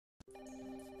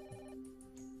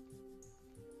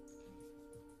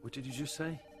What did you just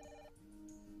say?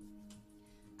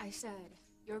 I said,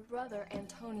 your brother,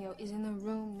 Antonio, is in the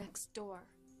room next door.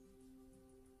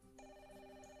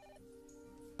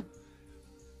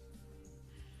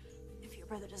 If your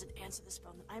brother doesn't answer this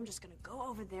phone, then I'm just gonna go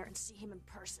over there and see him in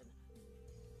person.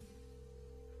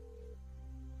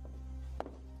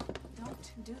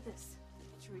 Don't do this,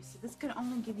 Teresa. This could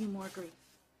only give you more grief.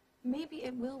 Maybe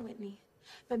it will, Whitney.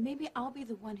 But maybe I'll be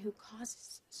the one who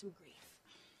causes some grief.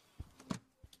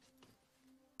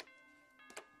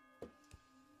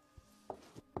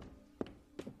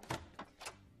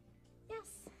 Yes,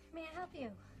 may I help you?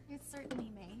 It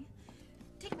certainly may.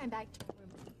 Take my bag to my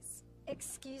room, please.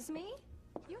 Excuse me?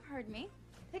 You heard me.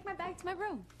 Take my bag to my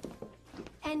room.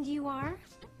 And you are?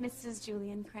 Mrs.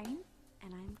 Julian Crane,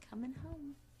 and I'm coming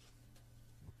home.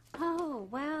 Oh,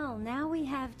 well, now we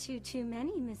have too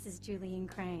many Mrs. Julian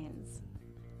Cranes.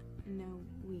 No,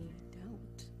 we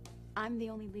don't. I'm the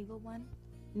only legal one.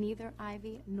 Neither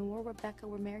Ivy nor Rebecca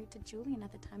were married to Julian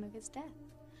at the time of his death.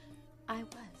 I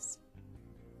was.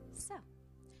 So,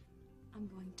 I'm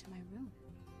going to my room.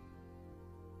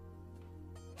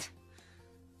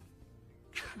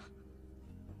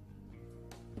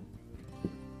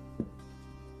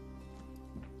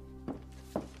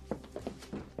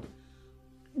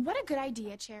 What a good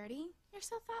idea, Charity. You're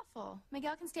so thoughtful.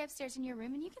 Miguel can stay upstairs in your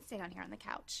room, and you can stay down here on the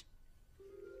couch.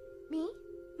 Me?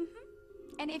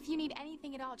 Mm-hmm. And if you need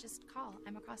anything at all, just call.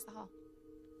 I'm across the hall.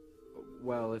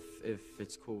 Well, if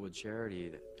it's cool with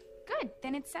Charity... Good.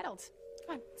 Then it's settled.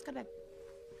 Come on, let's go to bed.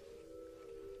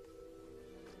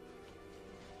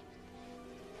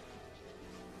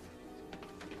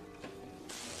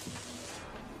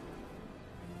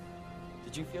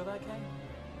 Did you feel that, Kay?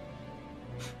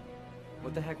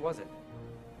 What the heck was it?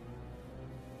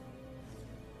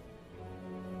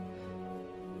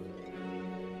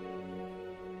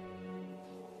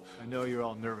 I know you're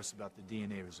all nervous about the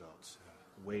DNA results.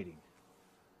 Waiting.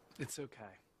 It's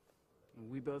okay.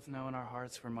 We both know in our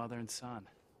hearts we're mother and son.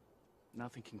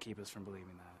 Nothing can keep us from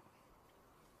believing that.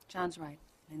 John's right.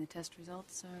 And the test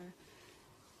results are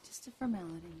just a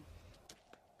formality.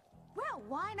 Well,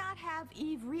 why not have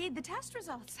Eve read the test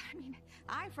results? I mean,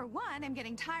 I, for one, am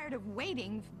getting tired of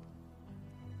waiting.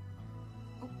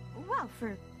 Well,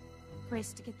 for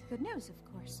Grace to get the good news, of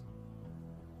course.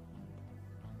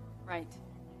 Right.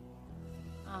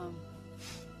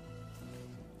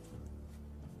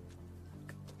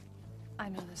 I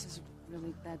know this is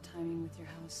really bad timing with your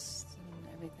house and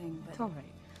everything, but... It's all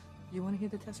right. You want to hear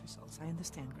the test results. I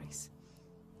understand, Grace.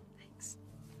 Thanks.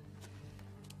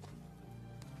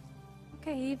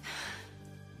 Okay, Eve.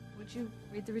 Would you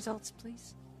read the results,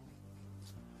 please?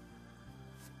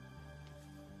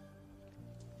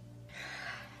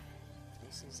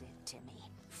 This is it, Timmy.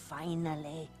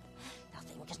 Finally.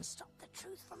 Nothing can stop the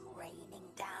truth from raining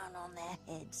down on their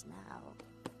heads now.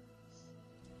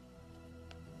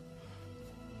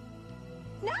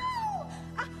 No!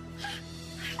 I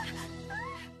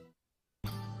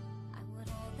would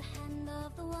hold the hand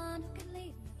of the one who could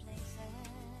lead me places,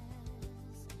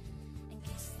 and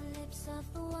kiss the lips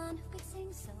of the one who could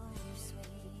sing so sweet.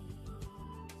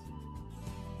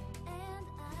 And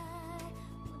I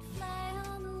would fly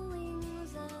on the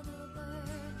wings of a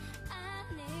bird I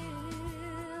knew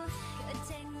could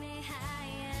take me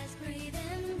high as breathe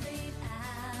in, breathe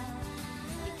out.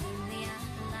 You keep me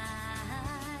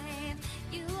alive.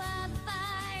 You are the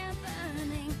fire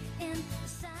burning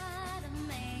inside of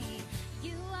me.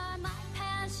 You are my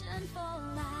passion for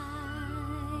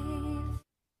life.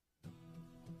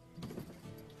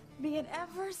 Be it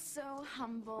ever so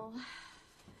humble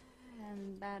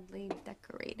and badly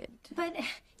decorated. But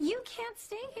you can't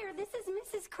stay here. This is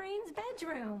Mrs. Crane's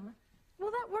bedroom.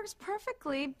 Well, that works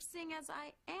perfectly, seeing as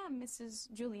I am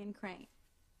Mrs. Julian Crane.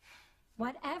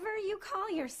 Whatever you call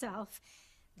yourself,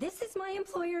 this is my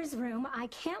employer's room. I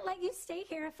can't let you stay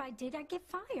here. If I did, I'd get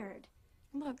fired.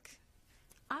 Look,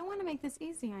 I want to make this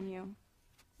easy on you.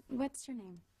 What's your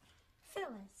name?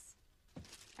 Phyllis.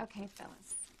 Okay,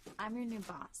 Phyllis. I'm your new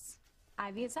boss.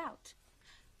 Ivy is out.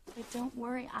 But don't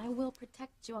worry, I will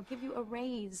protect you. I'll give you a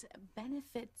raise,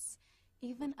 benefits,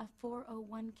 even a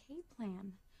 401k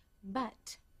plan.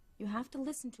 But you have to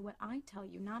listen to what I tell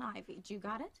you, not Ivy. Do you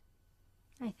got it?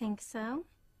 I think so.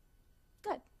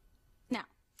 Good. Now,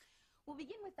 we'll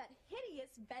begin with that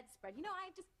hideous bedspread. You know,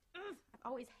 I've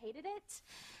always hated it.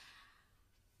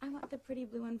 I want the pretty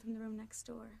blue one from the room next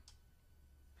door.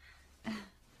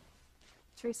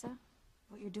 Teresa?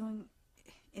 What you're doing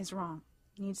is wrong.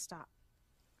 You need to stop.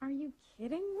 Are you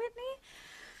kidding, Whitney?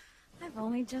 I've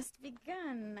only just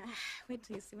begun. Wait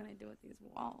till you see what I do with these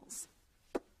walls.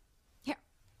 Here,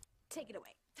 take it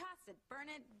away. Toss it, burn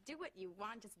it, do what you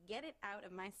want. Just get it out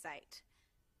of my sight.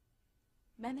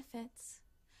 Benefits.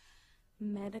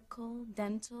 Medical,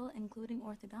 dental, including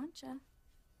orthodontia.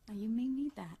 Now, you may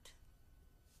need that.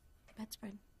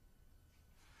 Bedspread.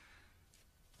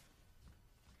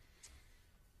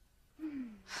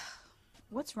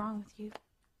 What's wrong with you?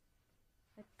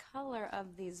 The color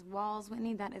of these walls,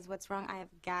 Whitney, that is what's wrong. I have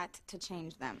got to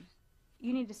change them.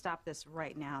 You need to stop this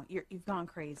right now. You've gone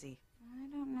crazy. I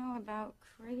don't know about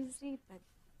crazy, but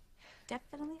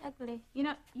definitely ugly. You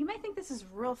know, you may think this is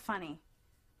real funny,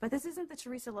 but this isn't the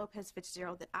Teresa Lopez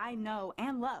Fitzgerald that I know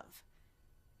and love.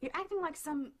 You're acting like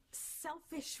some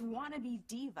selfish wannabe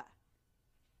diva.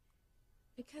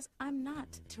 Because I'm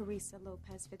not Teresa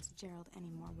Lopez Fitzgerald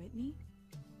anymore, Whitney.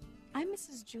 I'm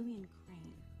Mrs. Julian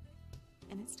Crane.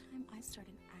 And it's time I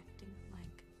started acting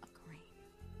like a crane.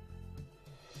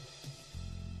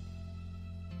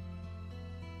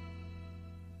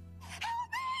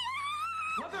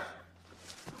 Mother!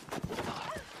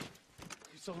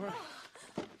 It's all right.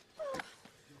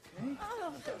 You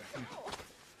okay?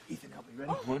 Ethan, help me.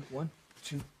 Ready? One,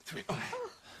 two, three. Are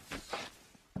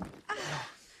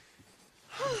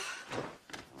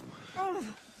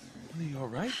you all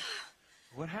right?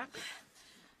 What happened?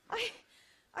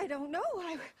 I don't know.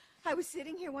 I was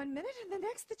sitting here one minute, and the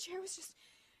next the chair was just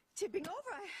tipping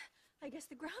over. I guess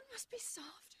the ground must be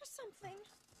soft or something.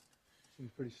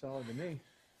 Seems pretty solid to me.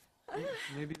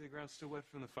 Maybe the ground's still wet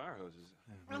from the fire hoses.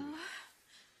 What's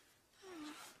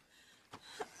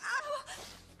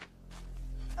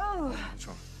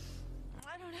wrong?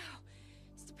 I don't know.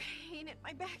 It's the pain in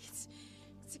my back. It's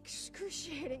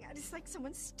excruciating. It's like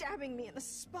someone stabbing me in the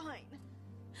spine.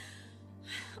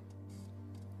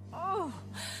 Oh.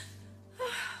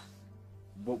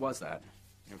 What was that?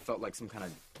 It felt like some kind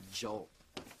of jolt,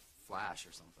 flash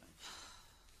or something.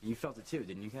 You felt it too,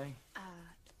 didn't you, Kay?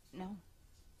 No.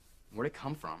 Where'd it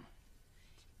come from?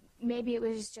 Maybe it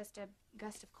was just a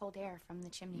gust of cold air from the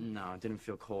chimney. No, it didn't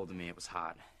feel cold to me. It was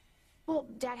hot. Well,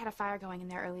 Dad had a fire going in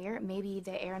there earlier. Maybe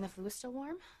the air in the flue was still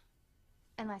warm?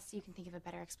 Unless you can think of a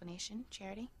better explanation,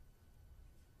 Charity.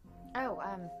 Oh,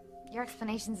 your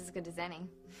explanation's as good as any.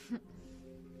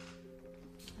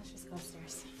 Let's just go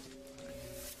upstairs.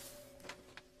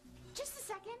 Just a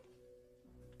second.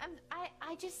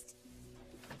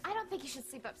 I don't think you should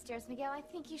sleep upstairs, Miguel. I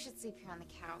think you should sleep here on the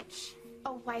couch.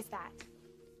 Oh, why is that?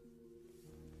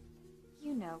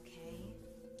 You know, Kay.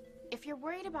 If you're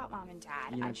worried about Mom and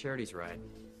Dad, You know, Charity's right.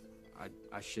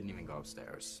 I shouldn't even go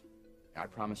upstairs. I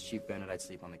promised Chief Bennett I'd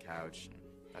sleep on the couch. And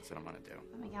that's what I'm gonna do.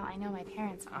 Oh, Miguel, I know my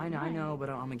parents. I know, but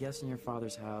I'm a guest in your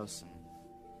father's house, and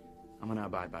I'm gonna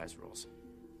abide by his rules.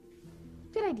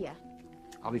 Good idea.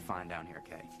 I'll be fine down here,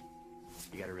 Kay.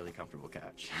 You got a really comfortable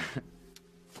couch.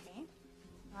 Okay.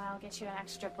 I'll get you an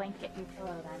extra blanket and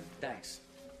pillow then. Thanks.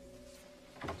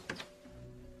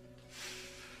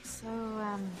 So,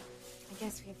 I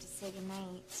guess we have to say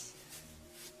goodnight.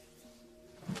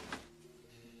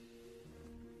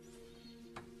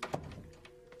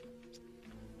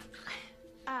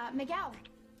 Miguel,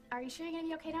 are you sure you're gonna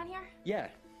be okay down here? Yeah,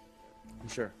 I'm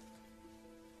sure.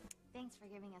 Thanks for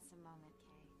giving us a moment,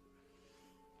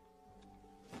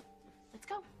 Kay. Let's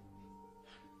go.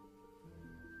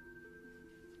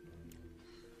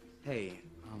 Hey,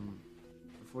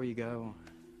 before you go,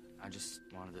 I just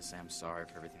wanted to say I'm sorry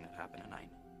for everything that happened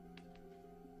tonight.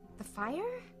 The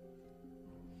fire?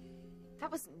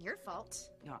 That wasn't your fault.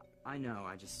 No, I know,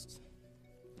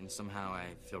 and somehow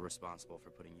I feel responsible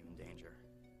for putting you in danger.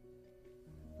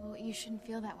 Well, you shouldn't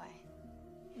feel that way.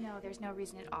 No, there's no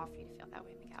reason at all for you to feel that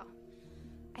way, Miguel.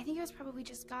 I think it was probably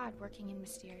just God working in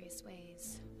mysterious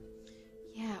ways.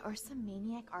 Yeah, or some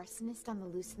maniac arsonist on the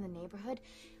loose in the neighborhood.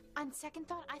 On second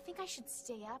thought, I think I should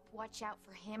stay up, watch out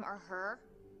for him or her.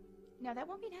 No, that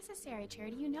won't be necessary,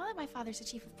 Charity. You know that my father's the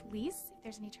chief of police. If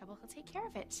there's any trouble, he'll take care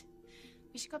of it.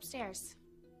 We should go upstairs.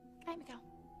 Good night, Miguel.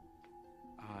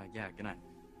 Yeah, good night.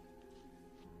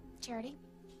 Charity?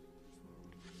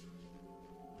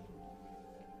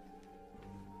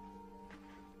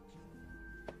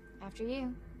 After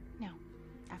you. No,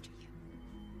 after you.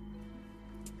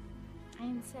 I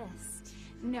insist.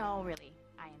 No, really,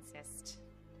 I insist.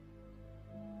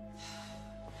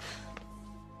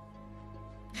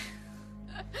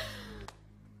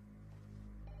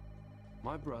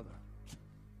 My brother,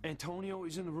 Antonio,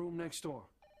 is in the room next door.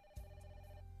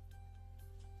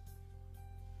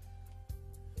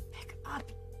 Pick up.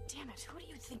 Damn it, who do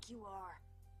you think you are?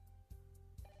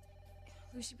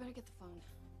 Lucy, better get the phone.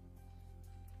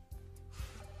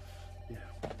 Yeah.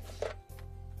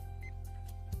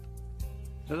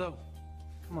 Hello.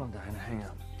 Come on, Diana, hang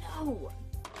up. No.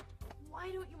 Why Why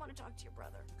don't you want to talk to your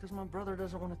brother? Because my brother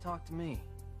doesn't want to talk to me.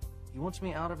 He wants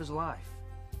me out of his life.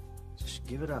 Just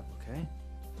give it up, okay?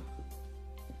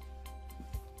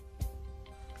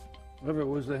 Whatever it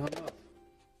was, they hung up.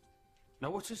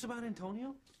 Now, what's this about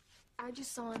Antonio? I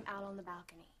just saw him out on the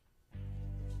balcony.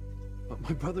 But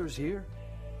my brother's here?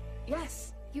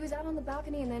 Yes, he was out on the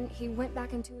balcony and then he went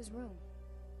back into his room.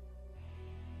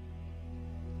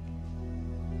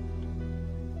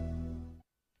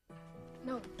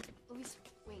 No, Luis,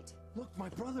 wait. Look, my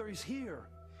brother is here.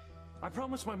 I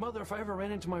promised my mother if I ever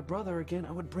ran into my brother again,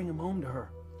 I would bring him home to her.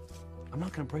 I'm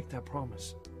not gonna break that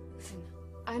promise. Listen,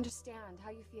 I understand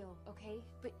how you feel, okay?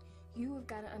 But you have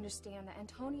got to understand that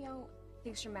Antonio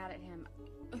thinks you're mad at him,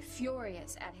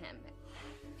 furious at him.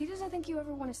 He doesn't think you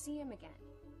ever want to see him again.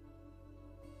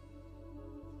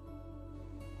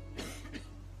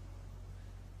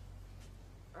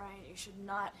 Ryan, you should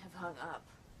not have hung up.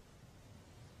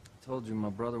 I told you, my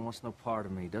brother wants no part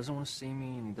of me. He doesn't want to see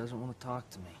me, and he doesn't want to talk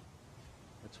to me.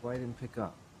 That's why he didn't pick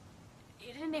up.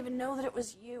 You didn't even know that it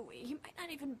was you. He might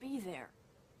not even be there.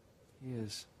 He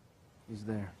is. He's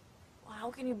there. Well, how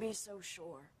can you be so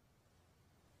sure?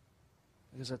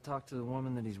 Because I talked to the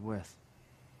woman that he's with.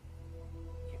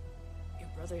 Your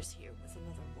brother's here with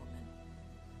another woman.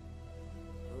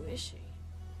 Who is she?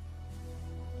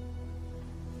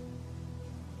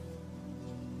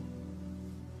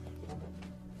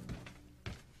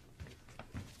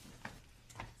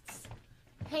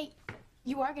 Hey,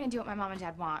 you are gonna do what my mom and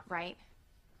dad want, right?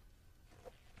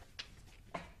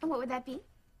 And what would that be?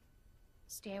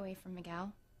 Stay away from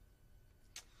Miguel.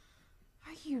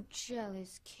 Are you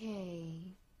jealous,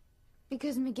 Kay?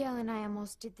 Because Miguel and I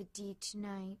almost did the deed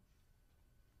tonight.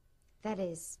 That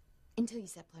is, until you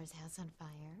set Blair's house on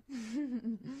fire.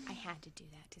 I had to do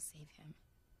that to save him.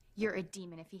 You're a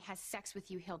demon. If he has sex with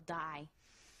you, he'll die.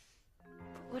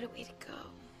 What a way to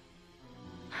go.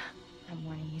 I'm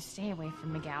warning you, stay away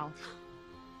from Miguel.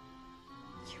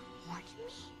 You're warning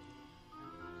me?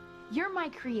 You're my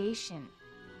creation.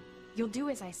 You'll do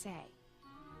as I say.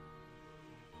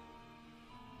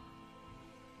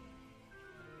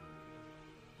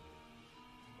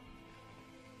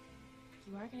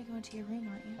 You are gonna go into your room,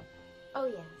 aren't you? Oh,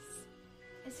 yes.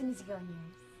 As soon as you go in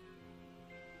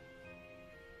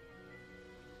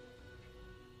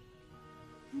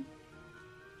yours.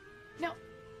 No,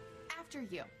 after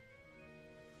you.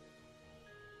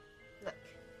 Look,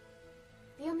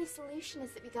 the only solution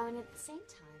is that we go in at the same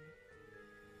time.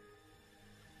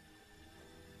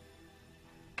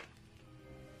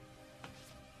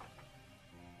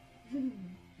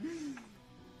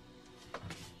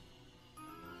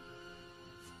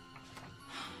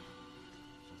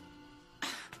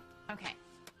 Okay,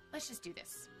 let's just do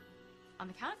this. On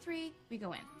the count of 3, we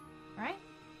go in. All right?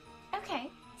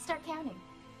 Okay, start counting.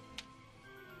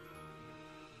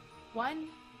 1,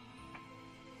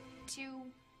 2,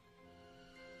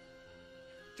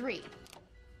 3.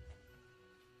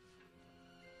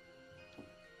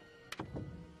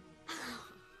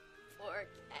 Poor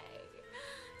Kay.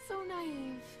 So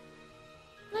naive.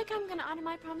 Like I'm gonna honor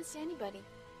my promise to anybody.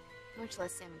 Much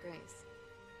less Sam and Grace.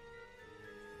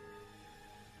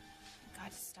 I've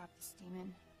got to stop this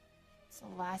demon. It's the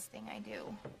last thing I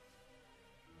do.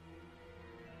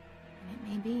 And it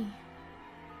may be.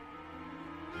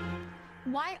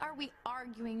 Why are we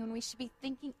arguing when we should be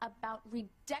thinking about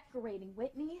redecorating,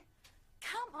 Whitney?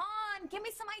 Come on, give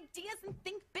me some ideas and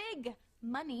think big.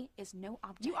 Money is no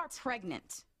object. You are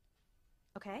pregnant,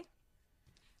 okay?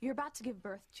 You're about to give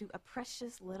birth to a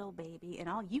precious little baby, and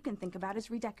all you can think about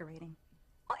is redecorating.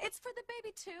 Well, it's for the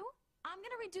baby, too. I'm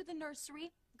going to redo the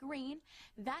nursery green.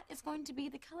 That is going to be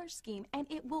the color scheme, and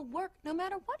it will work no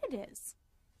matter what it is.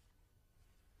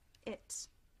 It.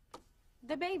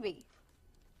 The baby.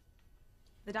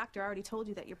 The doctor already told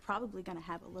you that you're probably going to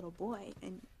have a little boy,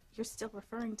 and you're still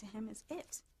referring to him as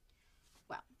it.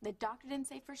 Well, the doctor didn't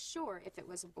say for sure if it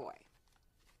was a boy.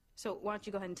 So why don't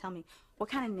you go ahead and tell me, what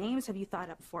kind of names have you thought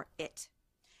up for it?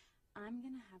 I'm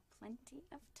going to have plenty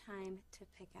of time to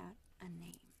pick out a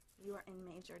name. You are in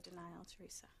major denial,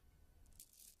 Teresa.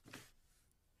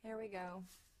 Here we go.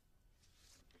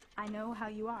 I know how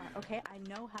you are, okay? I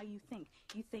know how you think.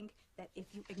 You think that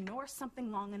if you ignore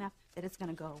something long enough, that it's going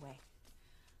to go away.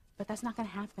 But that's not going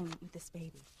to happen with this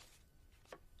baby.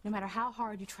 No matter how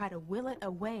hard you try to will it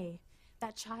away,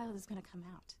 that child is going to come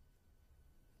out.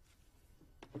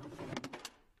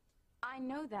 I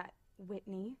know that,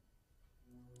 Whitney.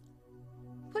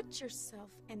 Put yourself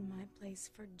in my place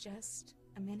for just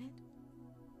a minute.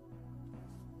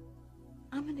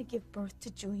 I'm gonna give birth to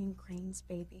Julian Crane's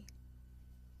baby.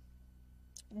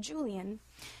 Julian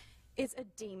is a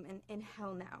demon in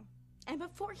hell now. And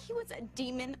before he was a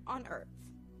demon on Earth.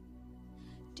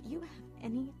 Do you have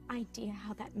any idea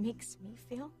how that makes me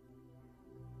feel?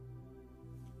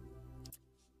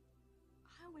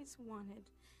 I always wanted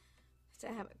to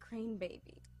have a Crane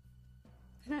baby.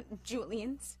 Not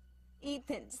Julian's,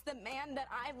 Ethan's, the man that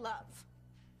I love.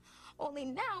 Only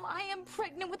now I am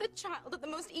pregnant with a child of the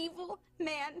most evil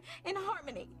man in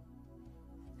Harmony.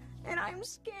 And I'm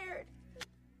scared.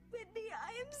 Whitney,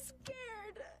 I am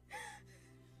scared.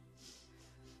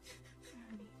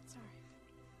 Honey, sorry.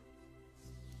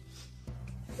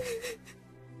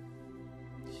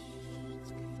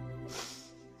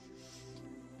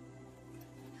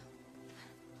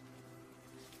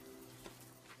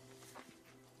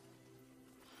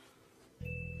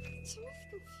 Jimmy's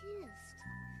confused.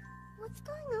 What's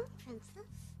going on,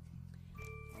 Princess?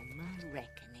 Well, my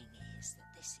reckoning is that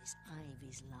this is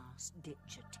Ivy's last-ditch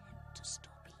attempt to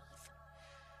stop Eve.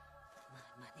 My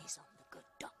money's on the good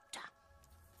doctor.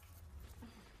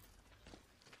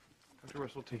 Dr.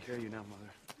 Russ will take care of you now,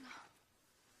 Mother.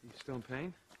 You still in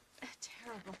pain?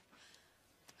 Terrible.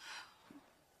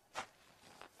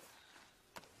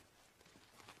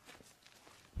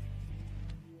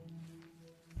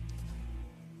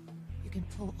 You can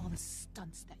pull all the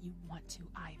stunts that you want to,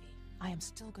 Ivy. I am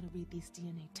still gonna read these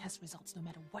DNA test results no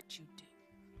matter what you do.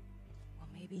 Well,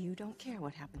 maybe you don't care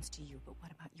what happens to you, but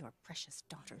what about your precious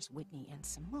daughters, Whitney and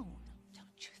Simone? Don't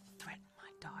you threaten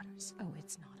my daughters. Oh,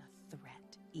 it's not a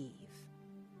threat, Eve.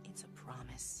 It's a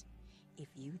promise. If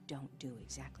you don't do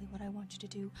exactly what I want you to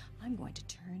do, I'm going to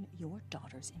turn your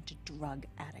daughters into drug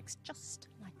addicts, just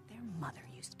like their mother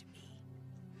used to be.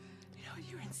 You know,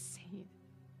 you're insane.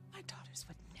 My daughters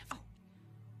would never.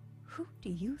 Who do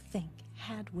you think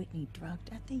had Whitney drugged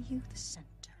at the youth center?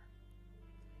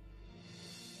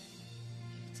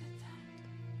 You did that.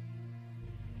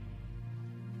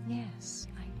 Yes,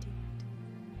 I did.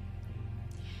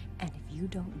 And if you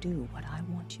don't do what I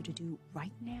want you to do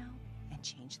right now and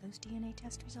change those DNA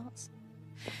test results,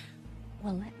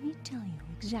 well, let me tell you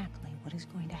exactly what is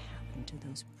going to happen to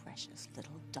those precious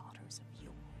little daughters of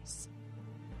yours.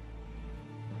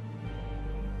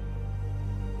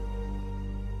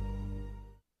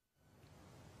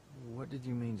 What did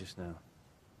you mean just now?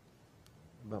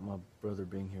 About my brother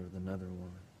being here with another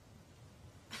woman?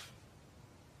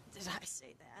 Did I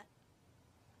say that?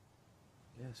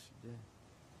 Yes, you did.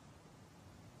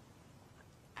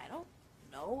 I don't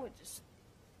know. It just...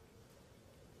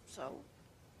 So,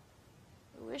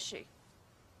 who is she?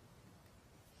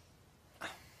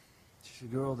 She's a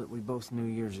girl that we both knew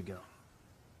years ago.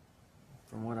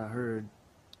 From what I heard,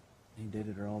 he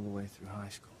dated her all the way through high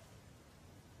school.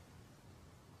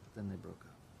 But then they broke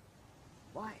up.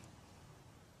 Why?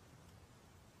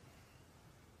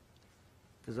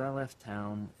 Because I left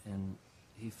town, and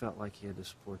he felt like he had to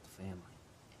support the family.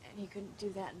 And he couldn't do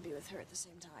that and be with her at the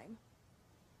same time?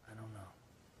 I don't know.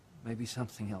 Maybe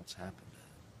something else happened.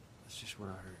 That's just what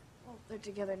I heard. Well, they're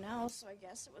together now, so I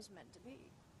guess it was meant to be.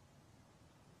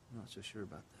 I'm not so sure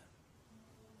about that.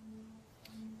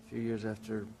 A few years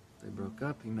after they broke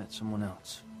up, he met someone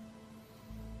else.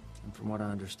 And from what I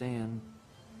understand,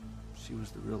 she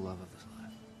was the real love of his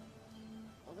life.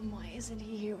 Well, then why isn't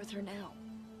he here with her now?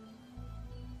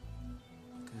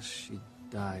 Because she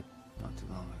died not too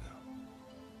long ago.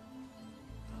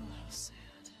 Oh, how sad.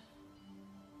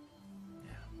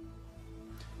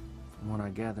 From what I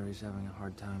gather, he's having a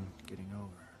hard time getting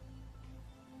over her.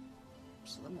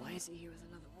 So then why is he here with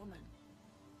another woman?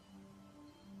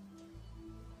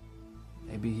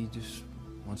 Maybe he just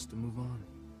wants to move on.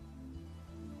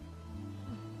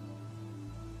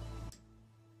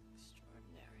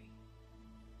 Extraordinary.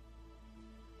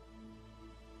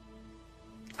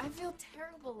 I feel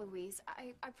terrible, Louise.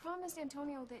 I promised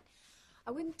Antonio that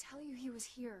I wouldn't tell you he was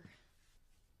here.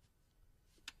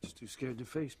 Just too scared to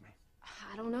face me.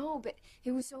 I don't know, but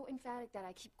he was so emphatic that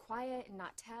I keep quiet and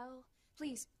not tell.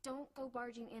 Please, don't go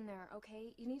barging in there,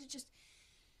 okay? You need to just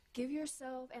give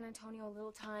yourself and Antonio a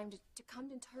little time to come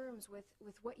to terms with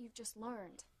what you've just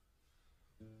learned.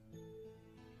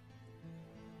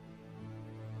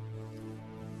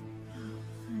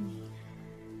 Honey.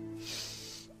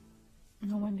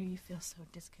 No wonder you feel so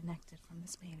disconnected from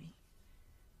this baby.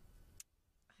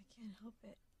 I can't help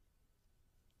it.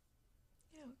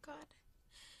 Oh, God.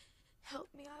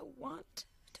 Help me. I want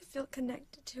to feel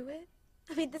connected to it.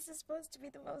 I mean, this is supposed to be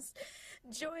the most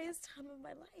joyous time of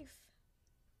my life.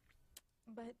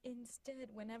 But instead,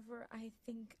 whenever I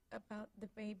think about the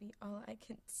baby, all I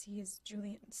can see is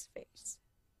Julian's face.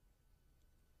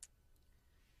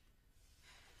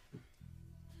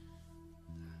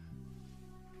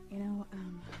 You know,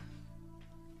 come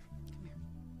here.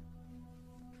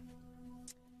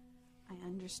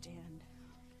 understand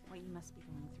what you must be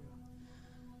going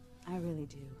through. I really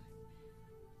do.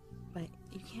 But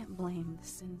you can't blame the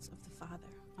sins of the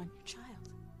father on your child.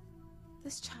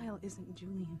 This child isn't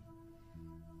Julian.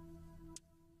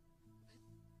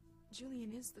 But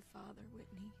Julian is the father,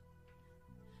 Whitney.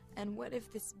 And what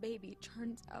if this baby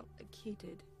turns out like he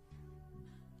did?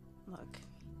 Look,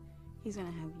 he's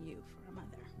gonna have you for a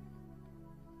mother.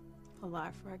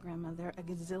 Pilar for a grandmother, a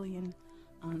gazillion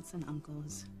aunts and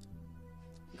uncles.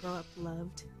 Grow up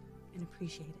loved and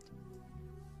appreciated.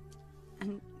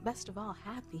 And best of all,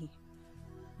 happy.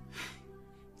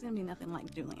 He's gonna be nothing like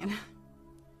Julian. I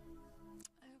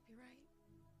hope you're right.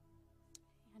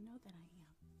 I know that I am.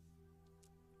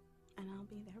 And I'll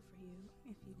be there for you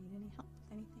if you need any help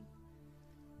with anything.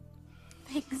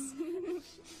 Thanks.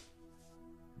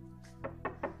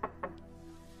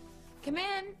 Come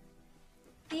in.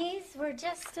 These were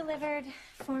just delivered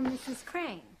for Mrs.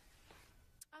 Crane.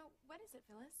 Oh, what is it,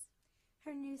 Phyllis?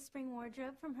 Her new spring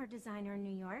wardrobe from her designer in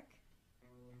New York.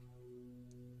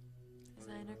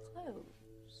 Designer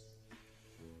clothes.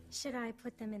 Should I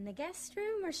put them in the guest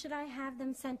room or should I have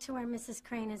them sent to where Mrs.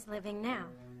 Crane is living now?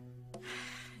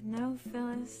 No,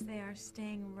 Phyllis, they are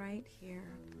staying right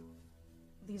here.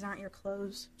 These aren't your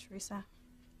clothes, Teresa.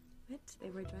 But they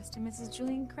were dressed in Mrs.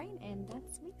 Julian Crane, and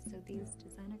that's me, so these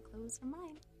designer clothes are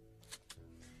mine.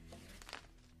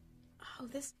 Oh,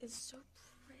 this is so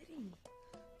pretty.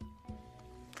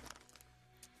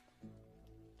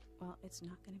 Well, it's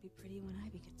not going to be pretty when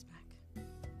Ivy gets back.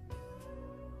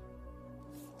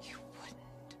 You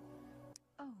wouldn't.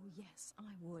 Oh, yes,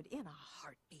 I would, in a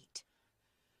heartbeat.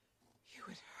 You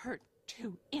would hurt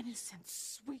two innocent,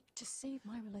 sweet. To save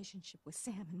my relationship with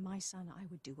Sam and my son, I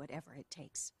would do whatever it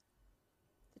takes.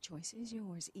 The choice is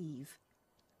yours, Eve.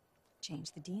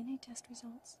 Change the DNA test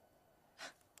results,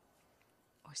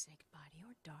 or say goodbye to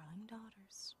your darling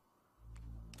daughters.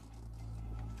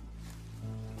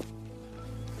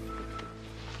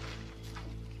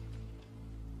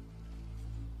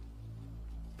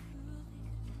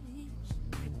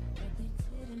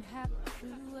 Didn't have a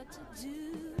clue what to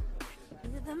do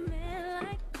with a man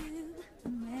like you, a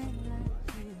man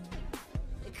like you.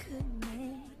 It couldn't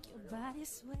make your body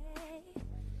sway.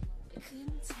 It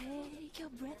couldn't take your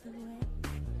breath away.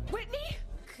 Whitney!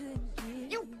 Couldn't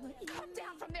give You what come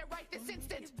down from there right this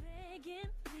instant! begging,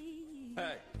 please.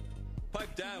 Hey,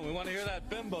 pipe down. We want to hear that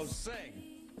bimbo sing.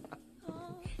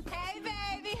 Hey,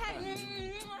 baby!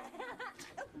 Hey!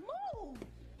 Move!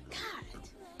 God!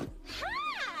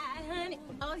 Hi, honey!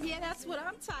 Oh, yeah, that's what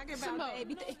I'm talking about, Simone.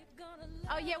 baby.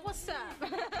 Oh, yeah, what's up?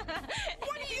 What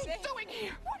are you doing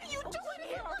here? What are you doing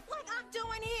here? What like I'm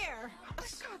doing here?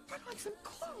 God, put on some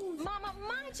clothes. Mama,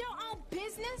 mind your own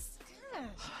business.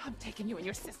 I'm taking you and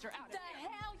your sister out of The here.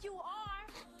 hell you are!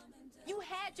 You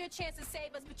had your chance to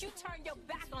save us, but you turned your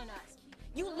back on us.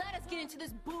 You let us get into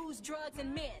this booze, drugs,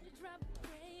 and men.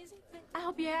 I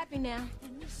hope you're happy now.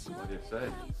 What do you say,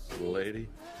 little lady?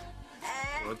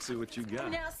 Let's see what you got.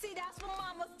 Now, see, that's what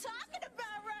Mama's talking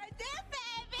about right there,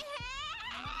 baby.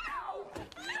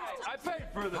 I paid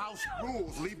for this. House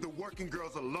rules. Leave the working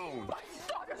girls alone. My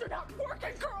daughters are not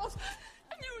working girls,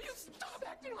 and you stop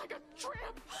acting like a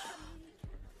tramp.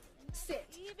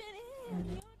 Sit.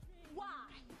 Why?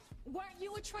 Weren't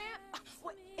you a tramp?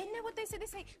 What, isn't that what they say? They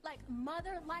say, like,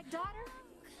 mother, like daughter?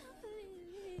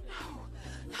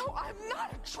 No, I'm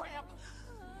not a tramp.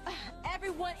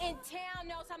 Everyone in town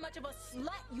knows how much of a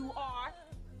slut you are.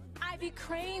 Ivy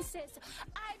Crane says so.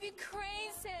 Ivy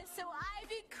Crane says so.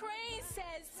 Ivy Crane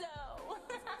says so.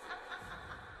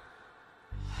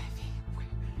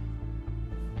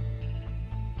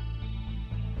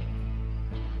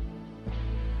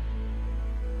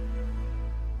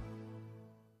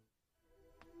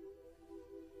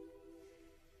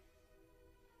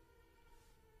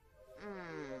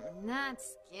 Not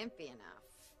skimpy enough.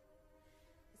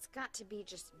 It's got to be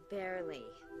just barely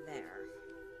there.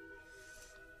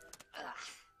 Ugh.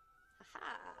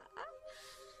 Ha-ha.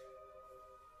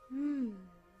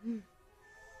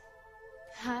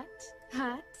 Hot,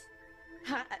 hot,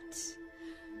 hot.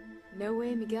 No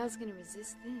way Miguel's gonna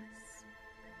resist this.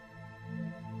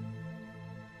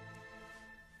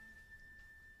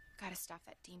 Gotta stop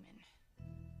that demon.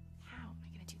 How am I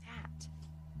gonna do that?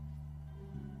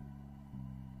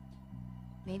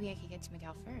 Maybe I could get to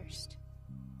Miguel first.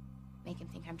 Make him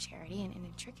think I'm Charity and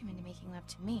then trick him into making love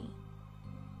to me.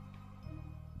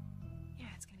 Yeah,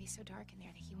 it's gonna be so dark in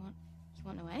there that he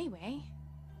won't know anyway.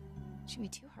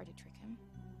 Shouldn't be too hard to trick him.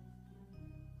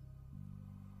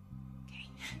 Okay,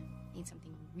 need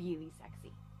something really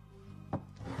sexy.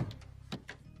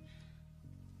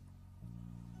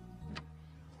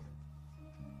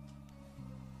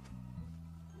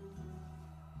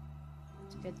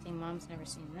 Good thing Mom's never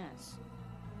seen this.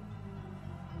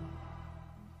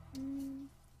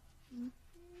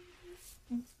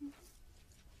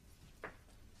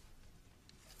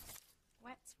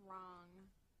 What's wrong?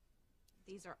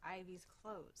 These are Ivy's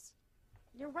clothes.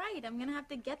 You're right. I'm gonna have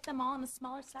to get them all in a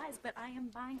smaller size, but I am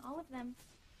buying all of them.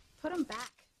 Put them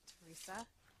back, Teresa.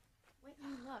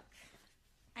 Whitney, look.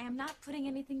 I am not putting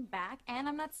anything back, and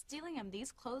I'm not stealing them.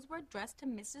 These clothes were addressed to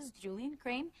Mrs. Julian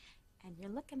Crane, and you're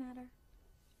looking at her.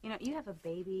 You know, you have a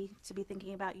baby to be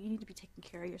thinking about. You need to be taking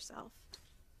care of yourself.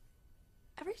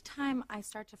 Every time I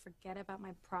start to forget about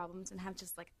my problems and have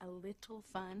just like a little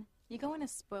fun, you go into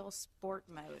spoil sport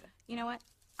mode. You know what?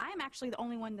 I'm actually the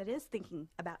only one that is thinking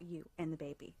about you and the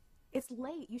baby. It's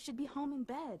late. You should be home in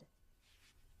bed.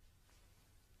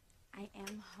 I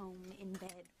am home in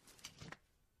bed.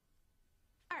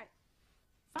 All right.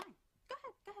 Fine. Go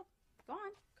ahead. Go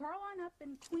on. Curl on up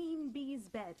in Queen Bee's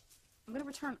bed. I'm going to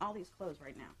return all these clothes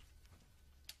right now.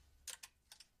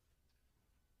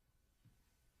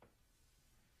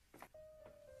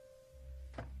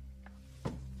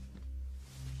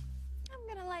 I'm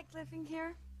gonna like living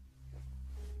here.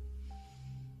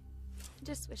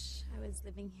 Just wish I was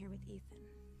living here with Ethan.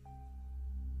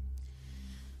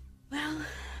 Well,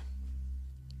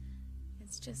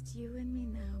 it's just you and me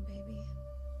now, baby.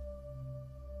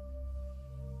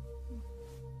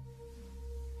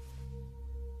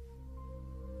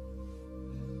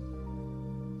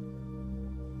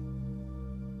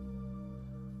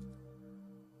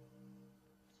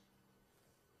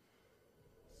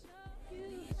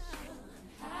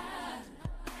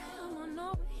 Come on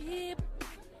over here.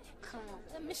 Come on,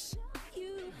 let me show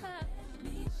you how.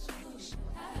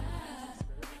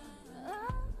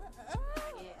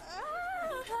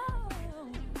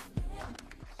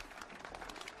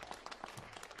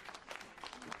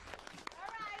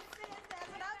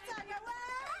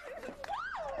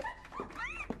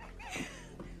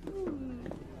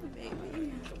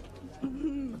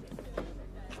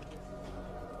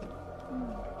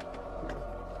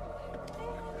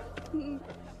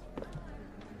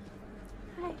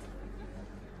 Hi.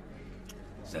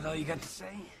 Is that all you got to say?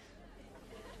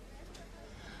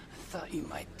 I thought you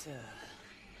might,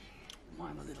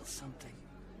 want a little something.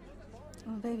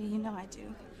 Well, baby, you know I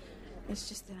do. It's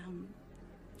just that I'm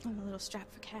a little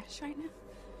strapped for cash right now.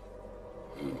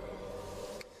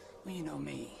 Well, you know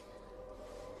me.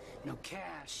 No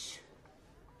cash.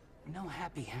 No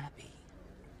happy.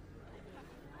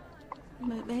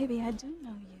 But baby, I do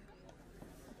know you.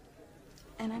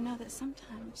 And I know that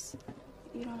sometimes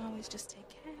you don't always just take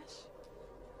cash.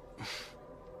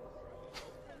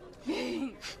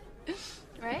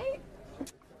 Right?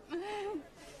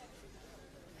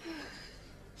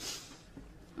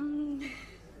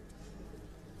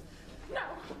 No,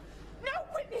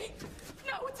 Whitney!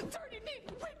 No, it's a dirty knee!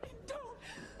 Whitney, don't!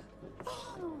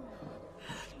 Oh.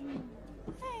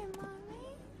 Hey,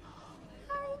 Mommy.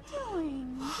 How are you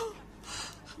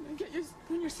doing? Get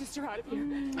your sister out of here.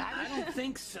 I don't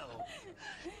think so.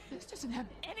 This doesn't have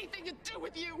anything to do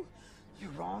with you.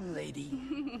 You're wrong,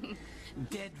 lady.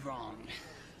 Dead wrong.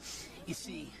 You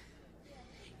see,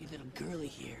 your little girlie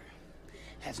here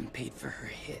hasn't paid for her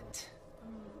hit.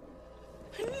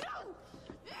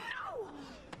 No!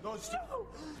 Those two.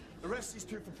 Arrest these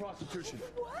two for prostitution.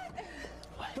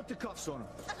 What? Put the cuffs on them.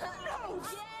 No!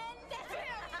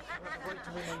 Break to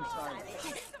remain silent.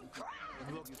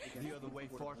 Look the other way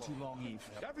far too long, Eve.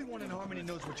 Everyone in Harmony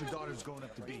knows what your daughter's growing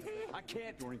up to be. I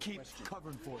can't keep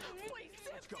covering for you. Please,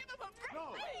 Sam, Let's go. give him a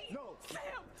break. No.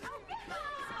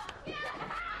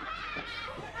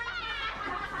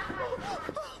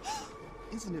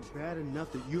 Isn't it bad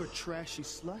enough that you're a trashy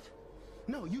slut?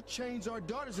 No, you changed our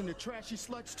daughters into trashy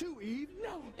sluts too, Eve.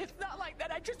 No, it's not like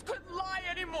that. I just couldn't lie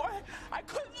anymore. I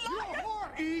couldn't lie. You're a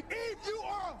whore, Eve. Eve, you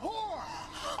are a whore.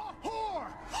 A whore.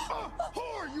 A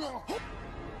whore. You're a whore.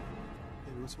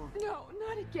 Hey, what's wrong? No,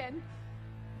 not again.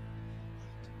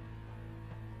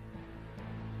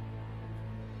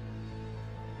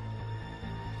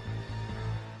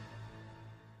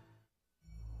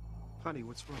 Honey,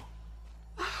 what's wrong?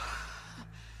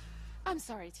 I'm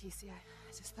sorry, TC. I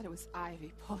just thought it was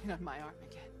Ivy pulling on my arm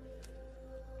again.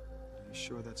 Are you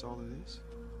sure that's all it is?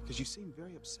 Because you seem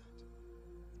very upset.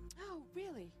 Oh,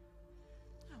 really?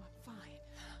 Oh, I'm fine.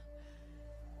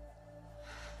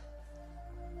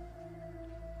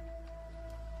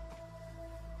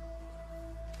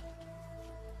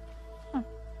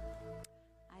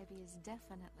 Ivy is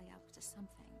definitely up to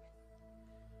something.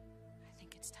 I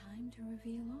think it's time to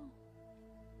reveal all.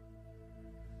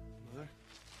 Mother?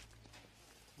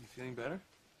 You feeling better?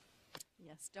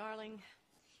 Yes, darling.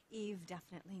 Eve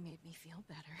definitely made me feel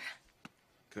better.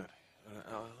 Good.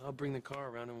 I'll bring the car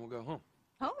around and we'll go home.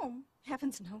 Home?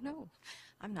 Heavens, no, no.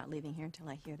 I'm not leaving here until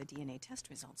I hear the DNA test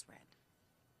results read.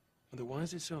 Mother, why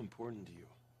is it so important to you?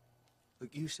 Look,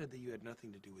 you said that you had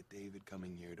nothing to do with David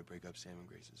coming here to break up Sam and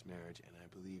Grace's marriage, and I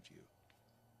believed you.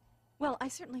 Well, I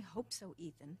certainly hope so,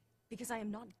 Ethan, because I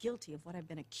am not guilty of what I've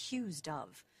been accused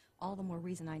of. All the more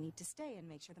reason I need to stay and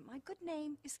make sure that my good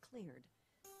name is cleared.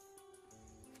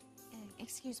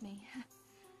 Excuse me.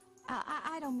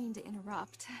 I don't mean to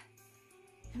interrupt.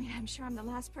 I mean, I'm sure I'm the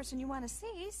last person you want to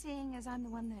see, seeing as I'm the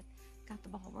one that got the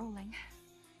ball rolling.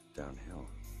 Downhill.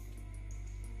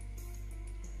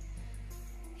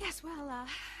 Yes, well,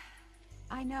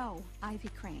 I know Ivy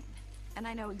Crane, and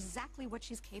I know exactly what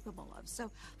she's capable of. So,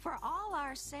 for all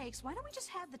our sakes, why don't we just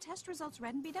have the test results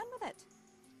read and be done with it?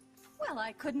 Well,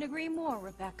 I couldn't agree more,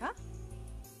 Rebecca.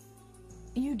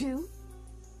 You do?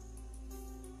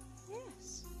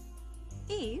 Yes.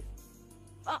 Eve,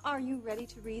 are you ready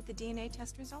to read the DNA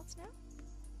test results now?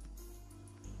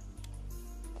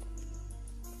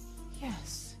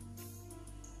 Yes.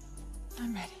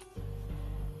 I'm ready.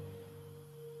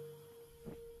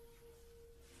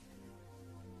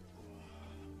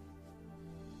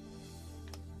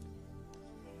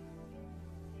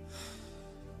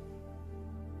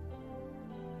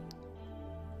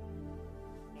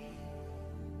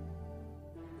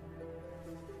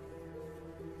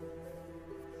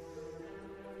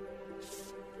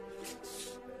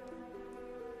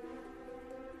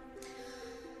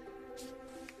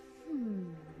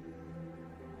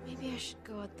 Maybe I should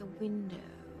go out the window.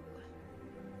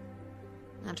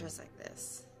 Not dressed like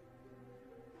this.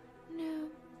 No,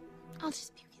 I'll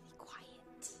just be really quiet.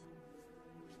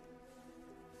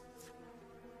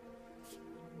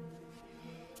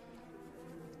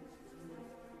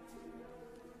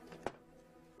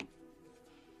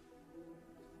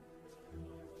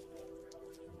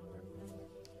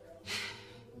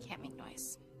 Can't make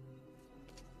noise.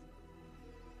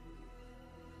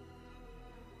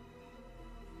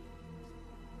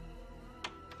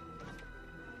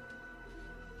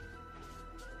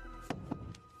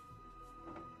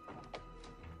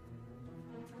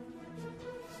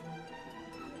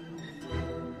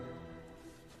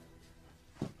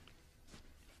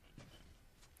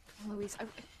 Louise, I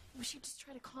wish you'd just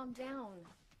try to calm down.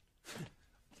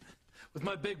 With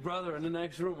my big brother in the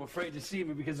next room afraid to see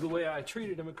me because of the way I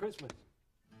treated him at Christmas.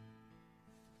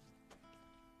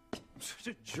 I'm such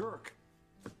a jerk.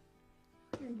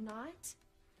 You're not.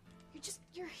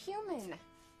 You're human.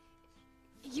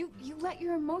 You let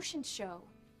your emotions show.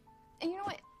 And you know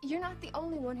what? You're not the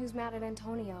only one who's mad at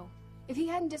Antonio. If he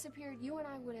hadn't disappeared, you and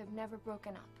I would have never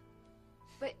broken up.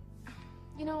 But,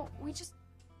 you know, we just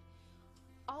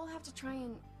all have to try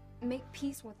and make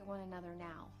peace with one another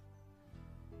now.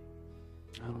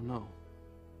 I don't know.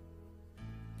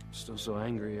 I'm still so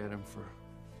angry at him for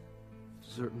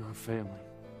deserting our family.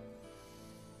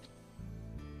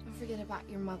 Don't forget about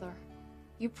your mother.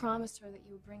 You promised her that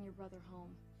you would bring your brother home.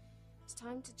 It's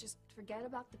time to just forget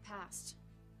about the past.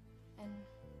 And,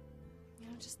 you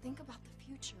know, just think about the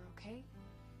future, okay?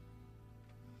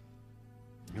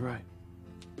 You're right.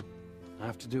 I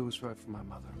have to do what's right for my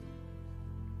mother.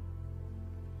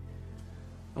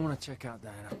 I want to check out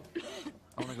Diana.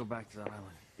 I want to go back to that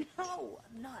island. No,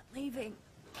 I'm not leaving.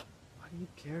 Why do you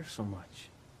care so much?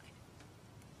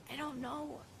 I don't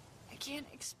know. I can't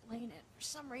explain it. For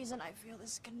some reason, I feel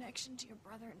this connection to your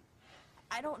brother, and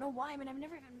I don't know why. I mean, I've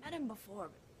never even met him before,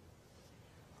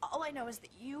 but all I know is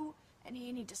that you and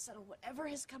he need to settle whatever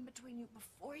has come between you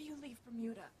before you leave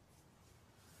Bermuda.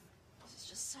 This is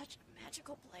just such a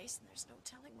magical place, and there's no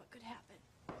telling what could happen.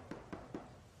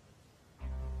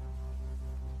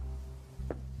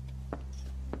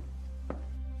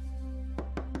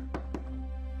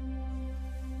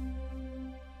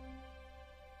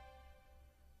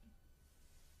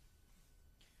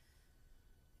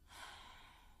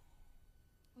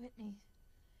 Whitney.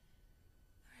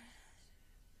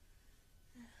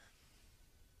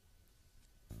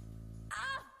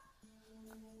 Ah!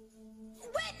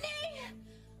 Whitney!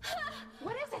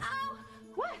 What is it? Ow!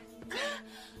 What?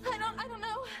 I don't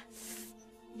know.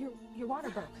 Your water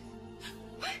broke.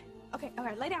 Okay, all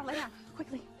right, lay down,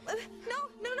 quickly. No,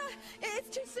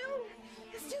 it's too soon.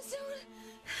 It's too soon.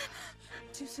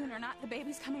 Too soon or not, the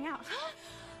baby's coming out.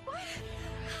 What?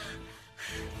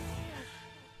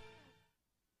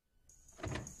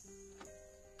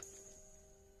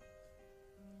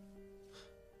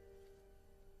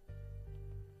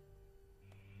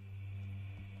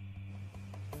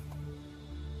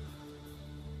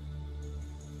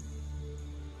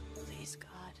 Please, God,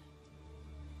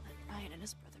 let Ryan and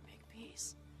his brother make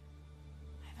peace.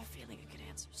 I have a feeling it could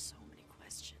answer so many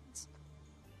questions.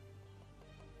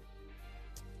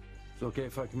 It's okay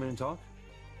if I come in and talk?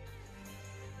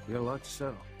 We got a lot to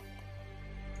settle.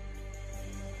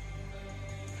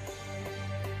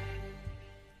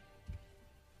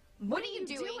 What are you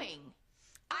doing?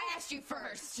 I asked you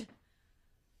first.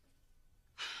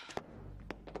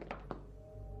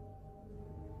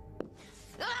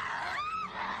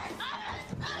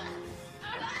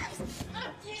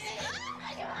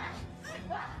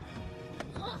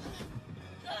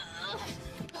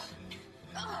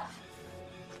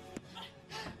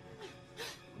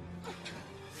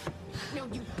 No,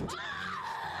 you.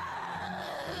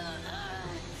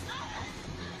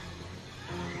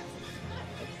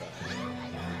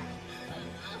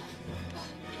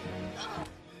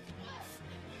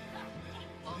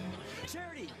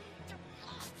 Charity!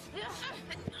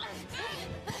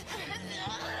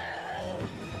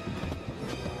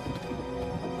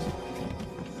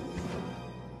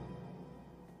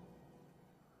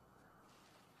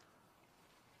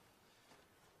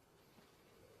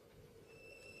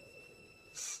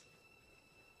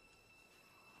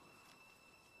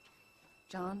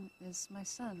 John is my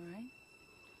son, right?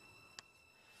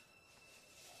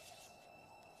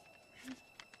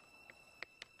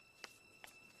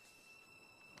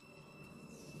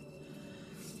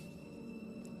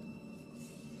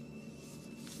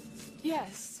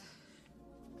 Yes.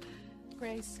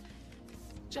 Grace,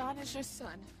 John is your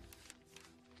son.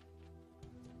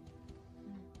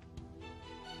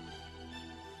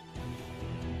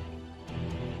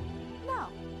 No.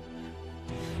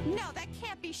 No, that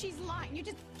can't be. She's lying. You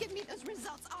just give me those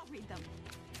results. I'll read them.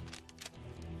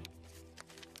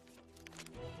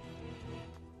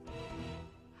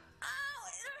 Oh,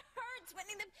 it hurts,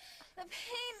 Whitney. The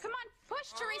pain. Come on,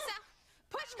 push, Teresa.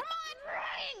 Push, come on.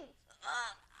 Ring.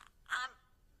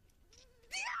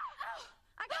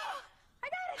 I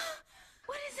got it.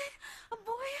 What is it? A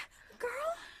boy? A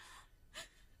girl?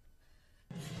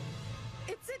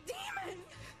 It's a demon.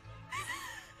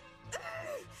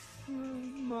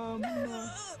 Mom, no.